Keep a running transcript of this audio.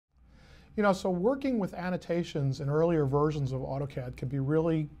So working with annotations in earlier versions of AutoCAD can be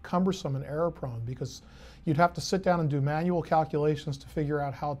really cumbersome and error-prone because you'd have to sit down and do manual calculations to figure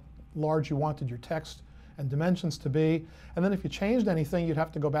out how large you wanted your text and dimensions to be. And then if you changed anything, you'd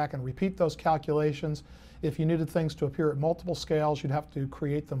have to go back and repeat those calculations. If you needed things to appear at multiple scales, you'd have to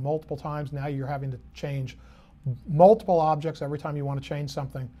create them multiple times. Now you're having to change multiple objects every time you want to change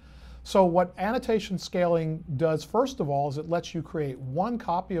something. So what annotation scaling does, first of all, is it lets you create one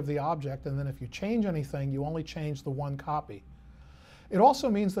copy of the object, and then if you change anything, you only change the one copy. It also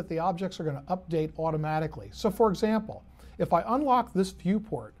means that the objects are going to update automatically. So for example, if I unlock this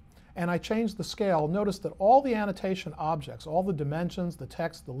viewport and I change the scale, notice that all the annotation objects, all the dimensions, the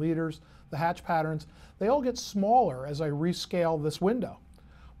text, the leaders, the hatch patterns, they all get smaller as I rescale this window.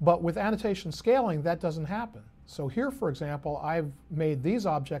 But with annotation scaling, that doesn't happen. So here, for example, I've made these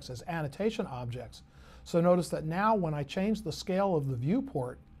objects as annotation objects. So notice that now when I change the scale of the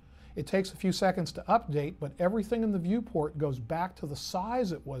viewport, it takes a few seconds to update, but everything in the viewport goes back to the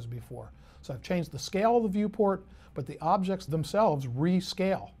size it was before. So I've changed the scale of the viewport, but the objects themselves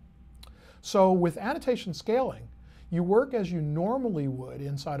rescale. So with annotation scaling, you work as you normally would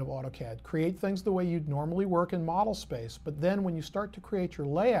inside of AutoCAD, create things the way you'd normally work in model space, but then when you start to create your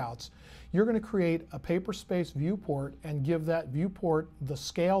layouts, you're going to create a paper space viewport and give that viewport the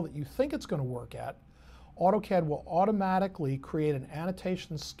scale that you think it's going to work at. AutoCAD will automatically create an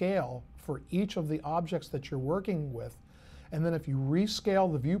annotation scale for each of the objects that you're working with, and then if you rescale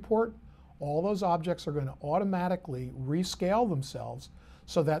the viewport, all those objects are going to automatically rescale themselves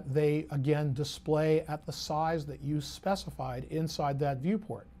so that they, again, display at the size that you specified inside that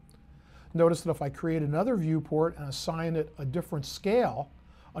viewport. Notice that if I create another viewport and assign it a different scale,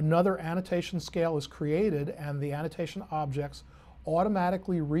 another annotation scale is created and the annotation objects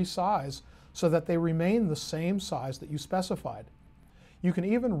automatically resize so that they remain the same size that you specified. You can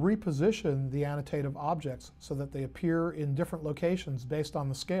even reposition the annotative objects so that they appear in different locations based on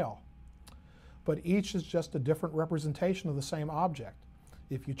the scale. But each is just a different representation of the same object.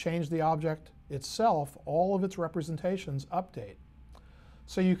 If you change the object itself, all of its representations update.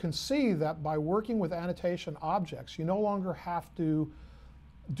 So you can see that by working with annotation objects, you no longer have to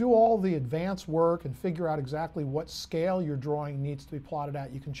do all the advanced work and figure out exactly what scale your drawing needs to be plotted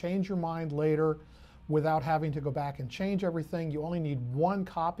at. You can change your mind later without having to go back and change everything. You only need one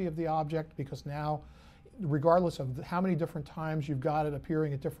copy of the object because now, regardless of how many different times you've got it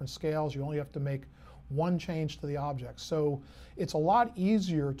appearing at different scales, you only have to make one change to the object. So it's a lot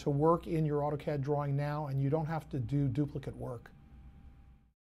easier to work in your AutoCAD drawing now, and you don't have to do duplicate work.